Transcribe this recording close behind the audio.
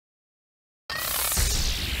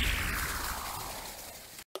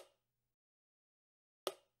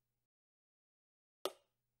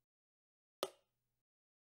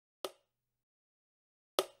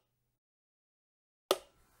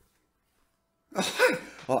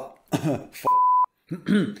Oh,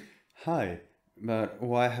 Hi, but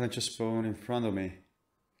why haven't you spawned in front of me?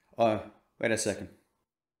 Oh, wait a second.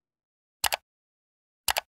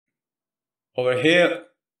 Over here.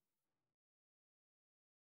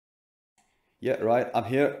 Yeah, right, I'm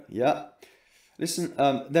here. Yeah. Listen,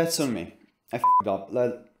 that's on me. I f***ed up.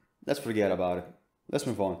 Let's forget about it. Let's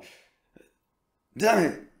move on. Damn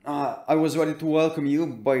it! I was ready to welcome you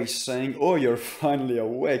by saying, "Oh, you're finally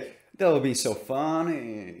awake." That would be so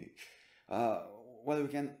funny. Uh, well, we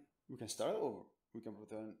can start over. We can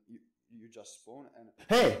pretend you just spawned and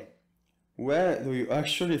hey, where do you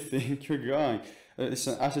actually think you're going?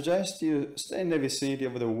 Listen, I suggest you stay in the vicinity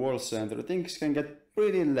of the World Center. Things can get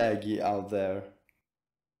pretty laggy out there.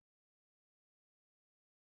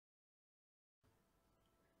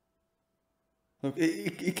 Look,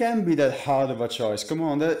 it can't be that hard of a choice. Come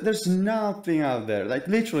on, there's nothing out there. Like,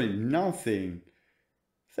 literally nothing.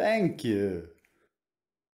 Thank you.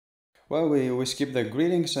 Well, we skip the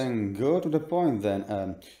greetings and go to the point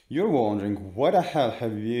then. You're wondering, why the hell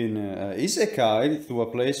have you been isekai to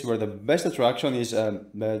a place where the best attraction is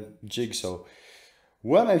the jigsaw?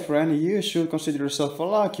 Well, my friend, you should consider yourself a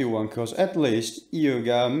lucky one, cause at least you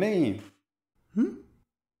got me.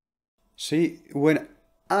 See, when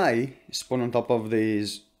I spawn on top of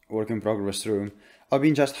this work in progress room, I've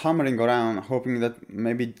been just hammering around, hoping that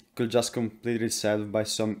maybe it could just complete itself by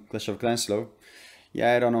some Clash of Clans slow.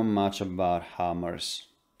 Yeah, I don't know much about hammers.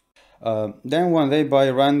 Then one day, by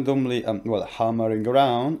randomly, hammering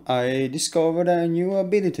around, I discovered a new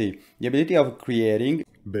ability. The ability of creating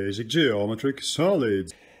basic geometric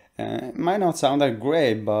solids. It might not sound that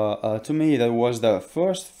great, but to me that was the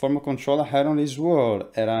first form of control I had on this world,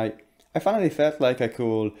 and I finally felt like I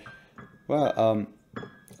could, well,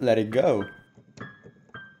 let it go.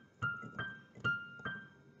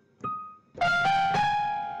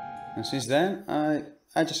 And since then,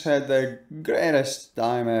 I just had the greatest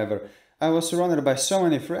time ever. I was surrounded by so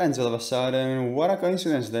many friends all of a sudden. What a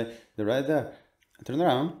coincidence, they're right there. I turned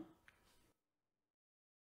around.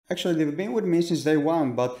 Actually, they've been with me since day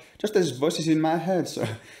one, but just as voices in my head, so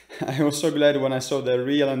I was so glad when I saw the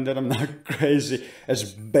real and that I'm not crazy,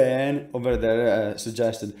 as Ben over there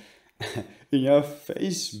suggested. In your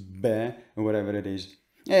face, Ben, or whatever it is.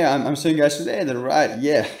 Yeah, I'm seeing you guys later, right?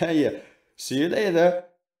 Yeah, yeah. See you later.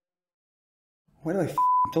 Why do I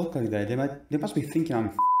talk like that? They must be thinking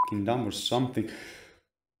I'm dumb or something.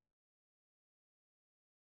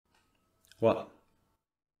 What?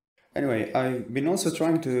 Anyway, I've been also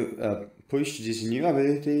trying to push this new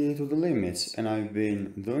ability to the limits, and I've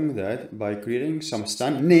been doing that by creating some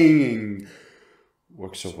stunning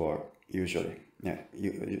works of art, usually. Yeah,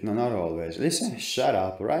 no, not always. Listen, shut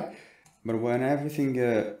up, right? But when everything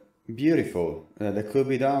beautiful that could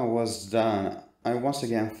be done was done, I once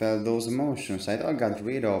again felt those emotions I thought I got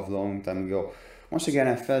rid of long time ago. Once again,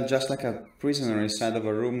 I felt just like a prisoner inside of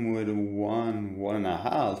a room with one and a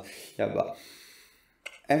half. Yeah, but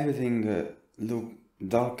everything looked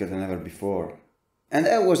darker than ever before. And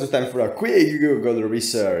that was the time for a quick Google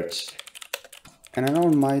research. And I know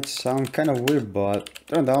it might sound kind of weird, but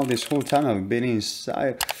turned out this whole time I've been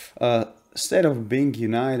inside a state of being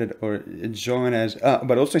united or joined as,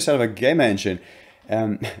 but also inside of a game engine.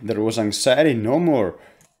 There was anxiety no more.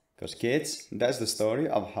 Because kids, that's the story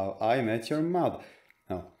of how I met your mother.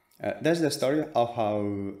 No, that's the story of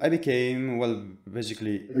how I became, well,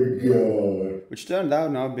 basically, which turned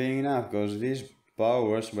out not being enough, because these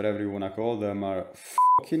powers, whatever you wanna call them, are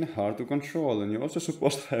fucking hard to control, and you're also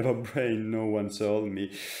supposed to have a brain, no one told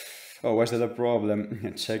me. Oh, why is that a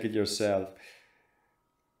problem? Check it yourself.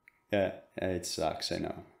 Yeah, it sucks, I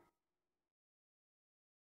know.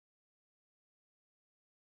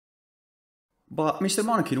 But Mr.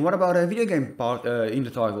 Monakin, what about a video game part in the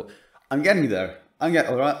title? I'm getting there. I'm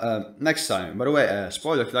getting alright. Next time. By the way,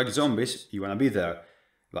 spoiler: if you like zombies, you wanna be there,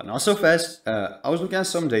 but not so fast. I was looking at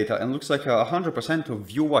some data, and it looks like 100% of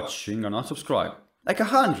you watching are not subscribed. Like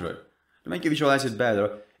 100. To make you visualize it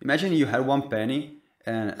better, imagine you had 1 penny,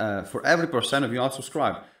 and for every percent of you not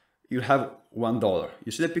subscribed, you have $1.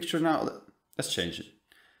 You see the picture now? Let's change it.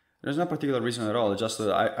 There's no particular reason at all. Just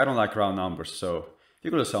that I don't like round numbers, so if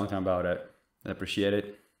you could do something about it, I appreciate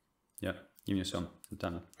it. Yeah, give me some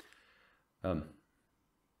time. Yeah,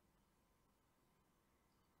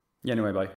 anyway, bye.